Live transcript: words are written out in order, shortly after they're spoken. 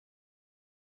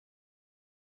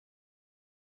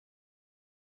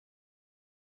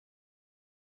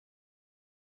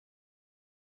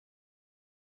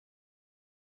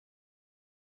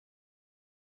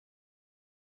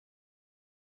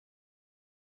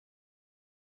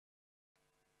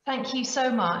Thank you so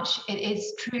much. It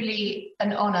is truly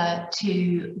an honour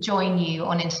to join you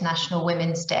on International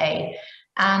Women's Day.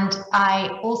 And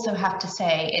I also have to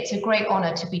say it's a great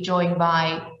honour to be joined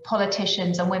by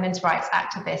politicians and women's rights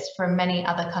activists from many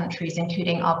other countries,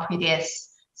 including our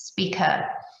previous speaker.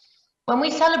 When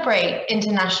we celebrate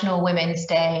International Women's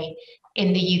Day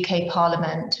in the UK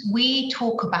Parliament, we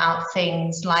talk about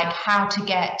things like how to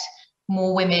get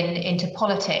more women into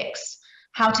politics,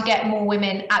 how to get more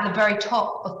women at the very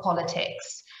top of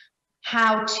politics,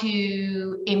 how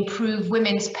to improve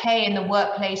women's pay in the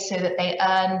workplace so that they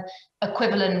earn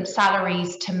equivalent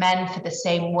salaries to men for the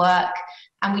same work.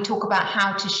 And we talk about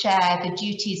how to share the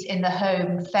duties in the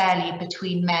home fairly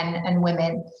between men and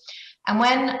women. And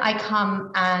when I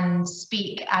come and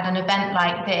speak at an event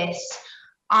like this,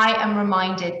 I am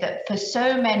reminded that for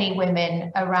so many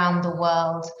women around the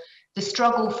world, the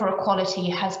struggle for equality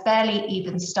has barely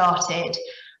even started.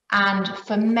 And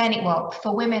for many, well,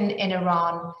 for women in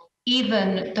Iran,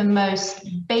 even the most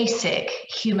basic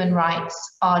human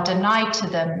rights are denied to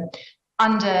them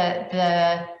under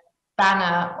the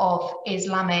banner of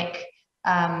Islamic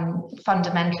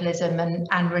fundamentalism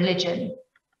and religion.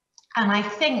 And I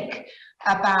think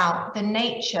about the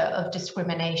nature of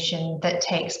discrimination that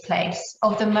takes place,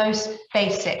 of the most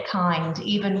basic kind,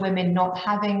 even women not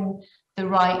having the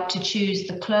right to choose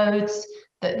the clothes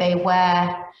that they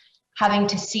wear, having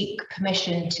to seek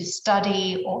permission to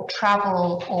study or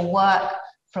travel or work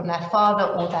from their father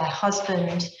or their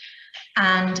husband,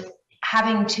 and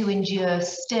having to endure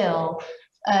still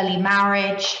early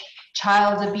marriage,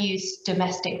 child abuse,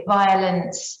 domestic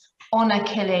violence, honor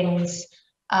killings,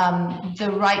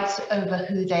 the rights over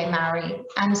who they marry.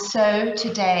 And so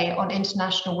today on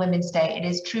International Women's Day, it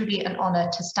is truly an honor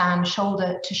to stand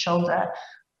shoulder to shoulder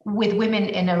with women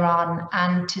in Iran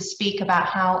and to speak about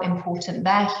how important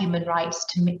their human rights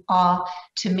are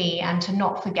to me, and to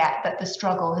not forget that the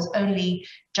struggle has only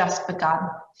just begun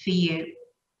for you.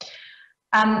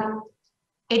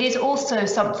 It is also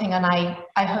something, and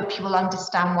I hope you will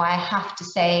understand why I have to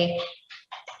say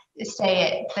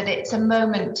it, that it's a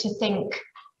moment to think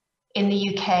in the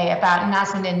UK about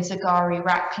Nazanin Zaghari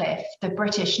Ratcliffe, the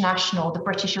British national, the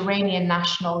British Iranian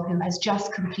national, who has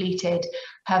just completed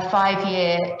her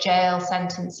 5-year jail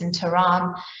sentence in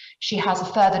Tehran. She has a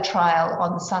further trial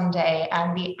on Sunday,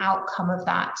 and the outcome of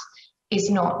that is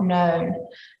not known.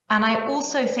 And I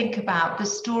also think about the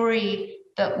story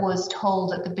that was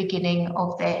told at the beginning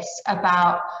of this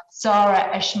about Zara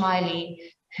Esmaili,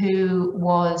 who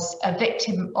was a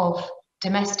victim of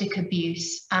domestic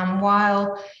abuse, and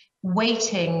while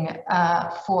waiting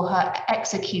for her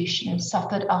execution,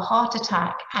 suffered a heart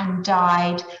attack and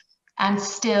died, and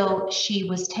still she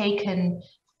was taken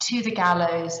to the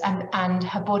gallows and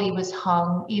her body was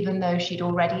hung even though she'd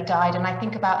already died. And I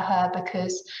think about her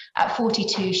because at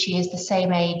 42 she is the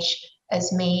same age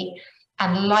as me,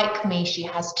 and like me she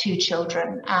has 2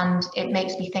 children, and it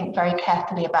makes me think very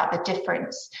carefully about the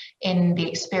difference in the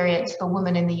experience of a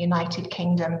woman in the United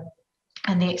Kingdom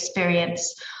and the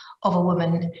experience of a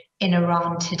woman in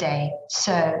Iran today.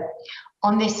 So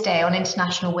on this day, on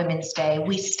International Women's Day,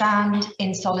 we stand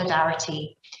in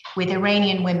solidarity with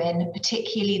Iranian women,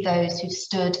 particularly those who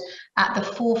stood at the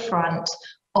forefront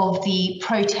of the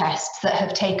protests that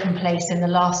have taken place in the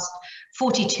last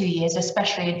 42 years,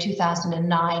 especially in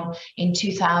 2009, in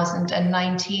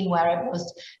 2019, where it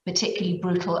was particularly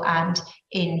brutal, and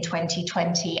in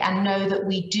 2020, and know that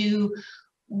we do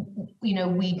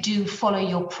follow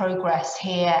your progress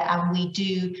here, and we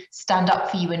do stand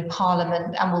up for you in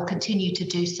Parliament, and will continue to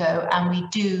do so, and we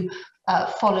do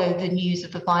follow the news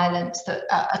of the violence that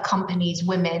accompanies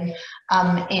women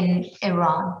in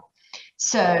Iran.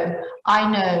 So I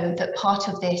know that part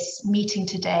of this meeting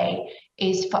today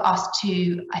is for us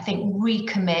to, I think,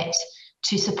 recommit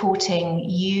to supporting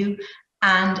you,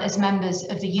 and as members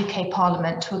of the UK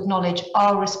Parliament to acknowledge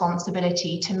our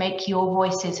responsibility to make your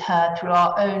voices heard through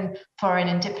our own foreign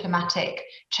and diplomatic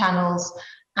channels,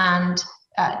 and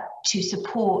to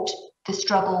support the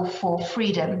struggle for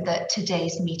freedom that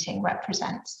today's meeting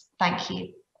represents. Thank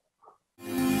you.